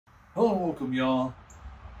Hello and welcome, y'all.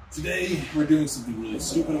 Today we're doing something really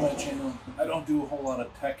stupid on my channel. I don't do a whole lot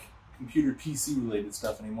of tech, computer, PC related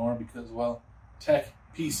stuff anymore because, well, tech,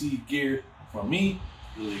 PC gear for me,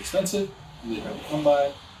 really expensive, really hard to come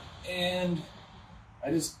by, and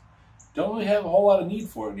I just don't really have a whole lot of need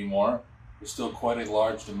for it anymore. There's still quite a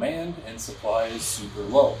large demand and supply is super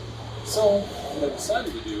low. So what I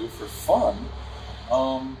decided to do for fun,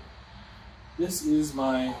 this is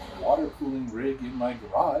my water cooling rig in my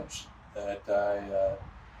garage that I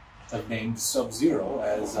have named Sub-Zero,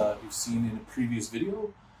 as you've seen in a previous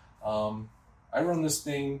video. I run this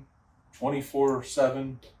thing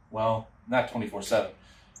 24/7. Well, not 24/7.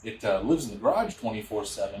 It lives in the garage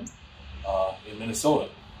 24/7 in Minnesota.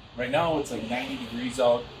 Right now it's like 90 degrees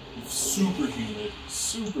out. It's super humid,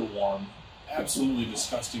 super warm, absolutely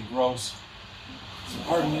disgusting, gross. So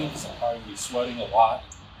pardon me because I'm probably sweating a lot,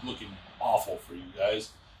 looking awful for you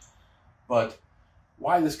guys. But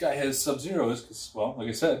why this guy has Sub-Zero is because, well, like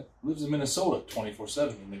I said, lives in Minnesota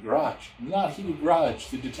 24/7 in the garage. Not heated garage,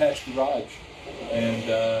 the detached garage.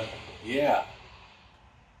 And yeah,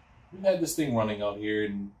 we've had this thing running out here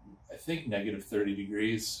in, I think, negative 30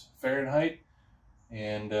 degrees Fahrenheit.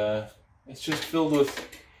 And it's just filled with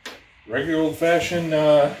regular old-fashioned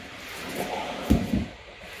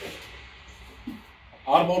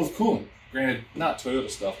automotive coolant. Granted, not Toyota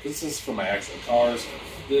stuff, because this is for my actual cars.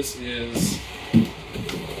 This is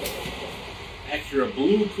Acura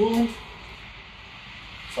blue coolant.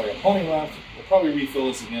 So I got plenty left. We'll probably refill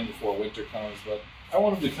this again before winter comes, but I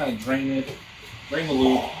wanted to kind of drain it, drain the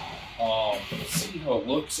loop, see how it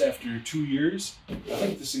looks after 2 years. I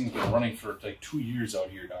think this thing's been running for like 2 years out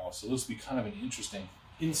here now, so this will be kind of an interesting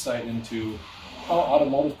insight into how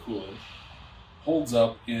automotive coolant holds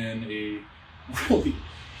up in a really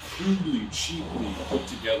crudely, cheaply put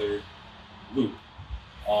together loop.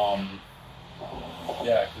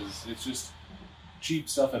 Yeah, because it's just cheap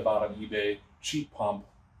stuff I bought on eBay, cheap pump.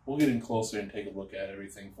 We'll get in closer and take a look at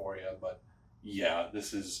everything for you, but yeah,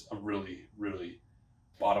 this is a really, really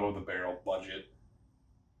bottom of the barrel budget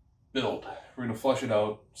build. We're gonna flush it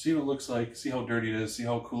out, see what it looks like, see how dirty it is, see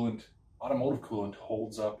how coolant, automotive coolant,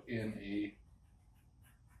 holds up in a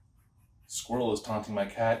squirrel is taunting my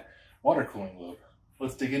cat water cooling loop.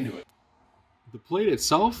 Let's dig into it. The plate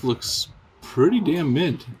itself looks pretty damn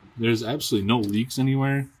mint. There's absolutely no leaks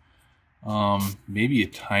anywhere. Maybe a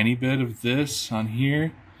tiny bit of this on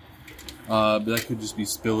here. But that could just be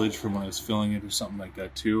spillage from when I was filling it or something like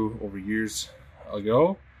that too over years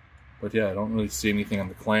ago. But yeah, I don't really see anything on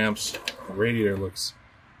the clamps. The radiator looks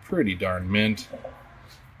pretty darn mint.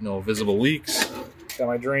 No visible leaks. Got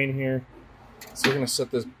my drain here. So we're gonna set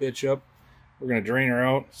this bitch up. We're gonna drain her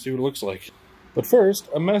out, see what it looks like. But first,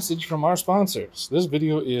 a message from our sponsors. This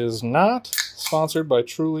video is not sponsored by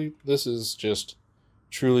Truly. This is just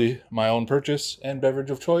truly my own purchase and beverage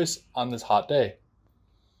of choice on this hot day.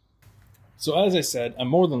 So as I said, I'm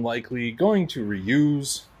more than likely going to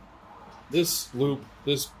reuse this loop,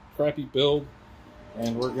 this crappy build,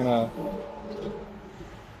 and we're gonna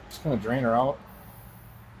just gonna drain her out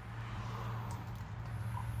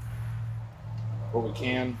what we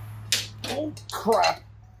can. Oh crap!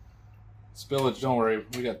 Spillage, don't worry,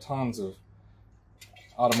 we got tons of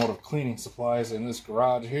automotive cleaning supplies in this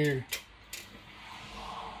garage here.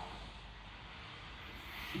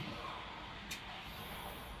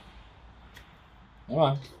 Come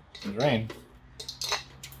on, drain.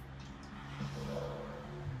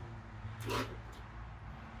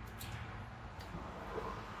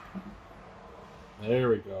 There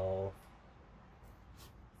we go.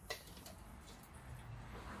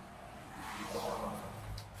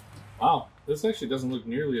 Wow, this actually doesn't look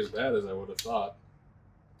nearly as bad as I would have thought.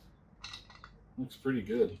 Looks pretty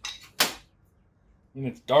good. I mean,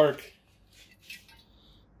 it's dark.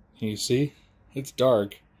 Can you see? It's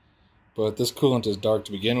dark. But this coolant is dark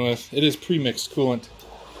to begin with. It is pre-mixed coolant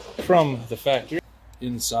from the factory.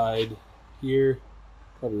 Inside here,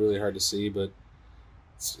 probably really hard to see, but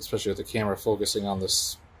especially with the camera focusing on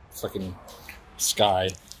this fucking sky.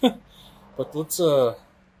 But let's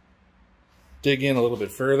dig in a little bit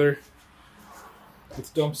further. Let's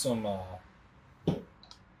dump some,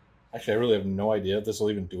 actually I really have no idea if this will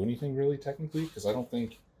even do anything really technically, because I don't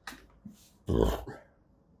think, I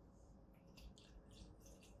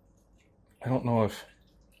don't know if,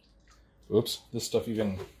 oops, this stuff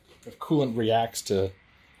even, if coolant reacts to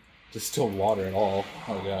distilled water at all.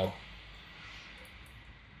 Oh god.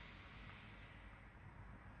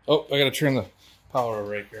 Oh, I gotta turn the power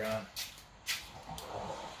breaker on.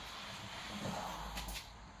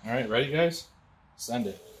 Alright, ready guys? Send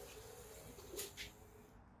it.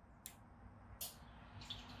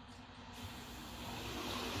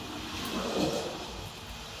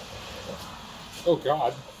 Oh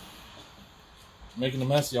God. Making a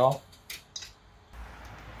mess, y'all.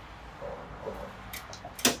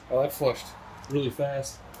 Oh, that flushed really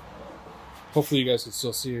fast. Hopefully you guys can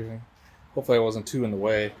still see everything. Hopefully I wasn't too in the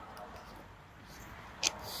way.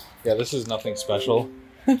 Yeah, this is nothing special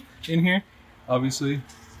in here, obviously.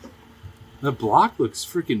 The block looks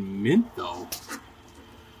freaking mint, though.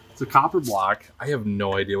 It's a copper block. I have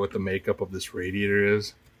no idea what the makeup of this radiator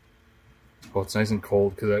is. Oh, it's nice and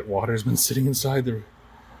cold because that water's been sitting inside the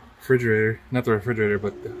refrigerator. Not the refrigerator,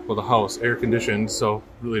 but well, the house. Air conditioned, so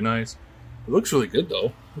really nice. It looks really good,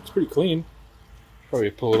 though. Looks pretty clean. Probably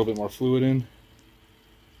put a little bit more fluid in.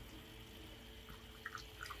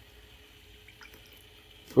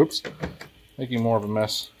 Oops. Making more of a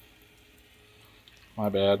mess. My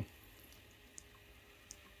bad.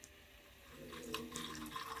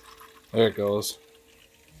 There it goes.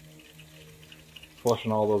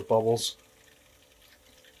 Flushing all those bubbles.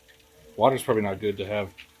 Water's probably not good to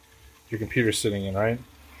have your computer sitting in, right?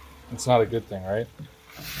 It's not a good thing, right?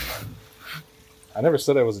 I never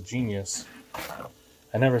said I was a genius.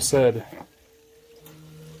 I never said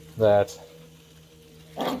that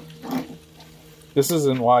this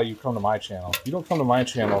isn't why you come to my channel. You don't come to my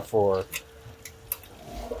channel for,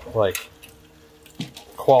 like,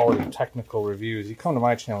 quality technical reviews. You come to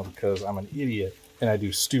my channel because I'm an idiot and I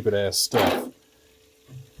do stupid ass stuff.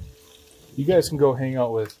 You guys can go hang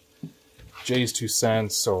out with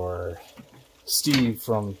Jayz2Cents or Steve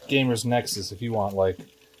from Gamers Nexus if you want, like,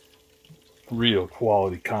 real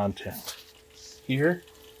quality content. Here,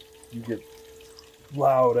 you get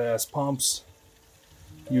loud ass pumps.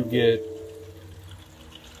 You get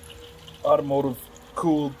automotive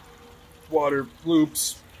cooled water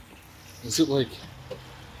loops. Is it like,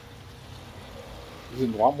 does it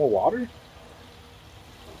want more water?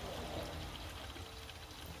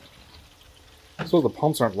 So the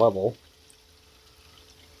pumps aren't level.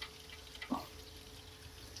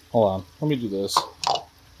 Hold on, let me do this.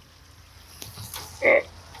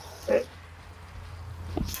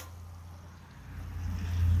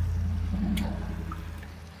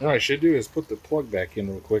 What I should do is put the plug back in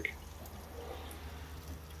real quick.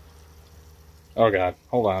 Oh God,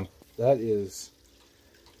 hold on. That is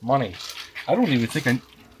money. I don't even think I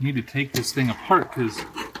need to take this thing apart because,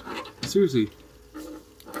 seriously.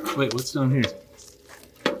 Wait, what's down here?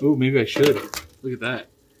 Oh, maybe I should. Look at that.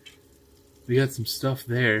 We got some stuff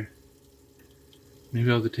there. Maybe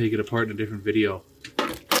I'll have to take it apart in a different video.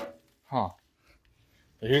 Huh.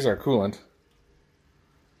 Here's our coolant.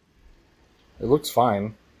 It looks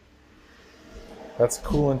fine. That's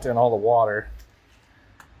coolant and all the water.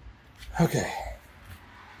 Okay.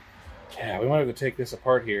 Yeah, we might have to take this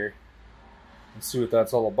apart here and see what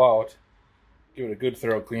that's all about. Give it a good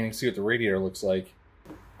thorough cleaning, see what the radiator looks like.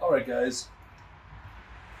 Alright guys.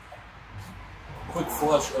 Quick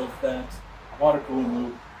flush of that water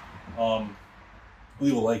cooling loop.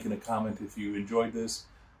 Leave a like and a comment if you enjoyed this.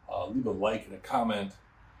 Leave a like and a comment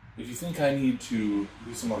if you think I need to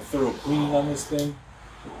do some more thorough cleaning on this thing.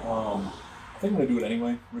 I think I'm going to do it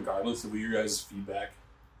anyway, regardless of your guys' feedback.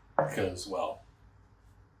 Because, well,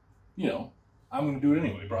 you know, I'm going to do it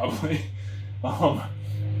anyway, probably.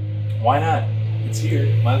 Why not? It's here.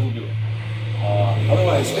 Might as well do it.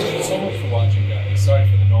 Otherwise, thank you so much for watching, guys.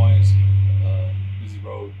 Sorry for the noise. Busy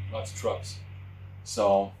road, lots of trucks.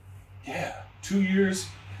 So, yeah, 2 years,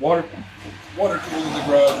 water cooled in the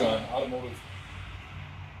garage on automotive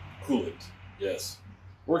coolant. Yes.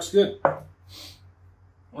 Works good.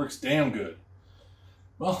 Works damn good.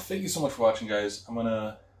 Well, thank you so much for watching, guys. I'm going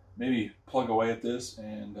to maybe plug away at this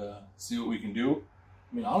and see what we can do.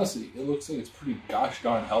 I mean, honestly, it looks like it's pretty gosh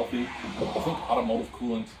darn healthy. I think automotive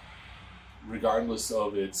coolant, regardless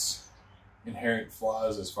of its inherent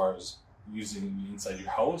flaws as far as using inside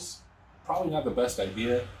your house, probably not the best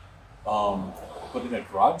idea. But in a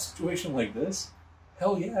garage situation like this,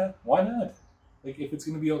 hell yeah, why not? Like, if it's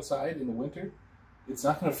going to be outside in the winter, it's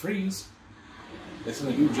not going to freeze. It's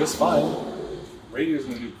going to do just fine. Radiator's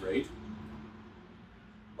going to do great.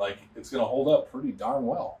 Like, it's going to hold up pretty darn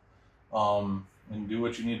well. And do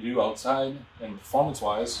what you need to do outside. And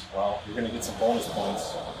performance-wise, well, you're going to get some bonus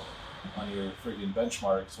points on your friggin'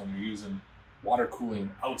 benchmarks when you're using water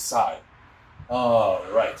cooling outside.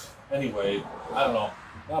 Right. Anyway, I don't know.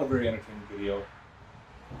 Not a very entertaining video.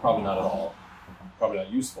 Probably not at all. Probably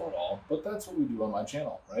not useful at all. But that's what we do on my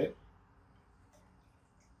channel, right?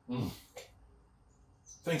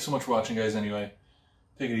 Thanks so much for watching, guys, anyway.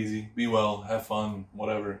 Take it easy. Be well. Have fun.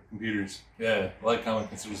 Whatever. Computers. Yeah. Like, comment,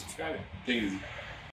 consider subscribing. Take it easy.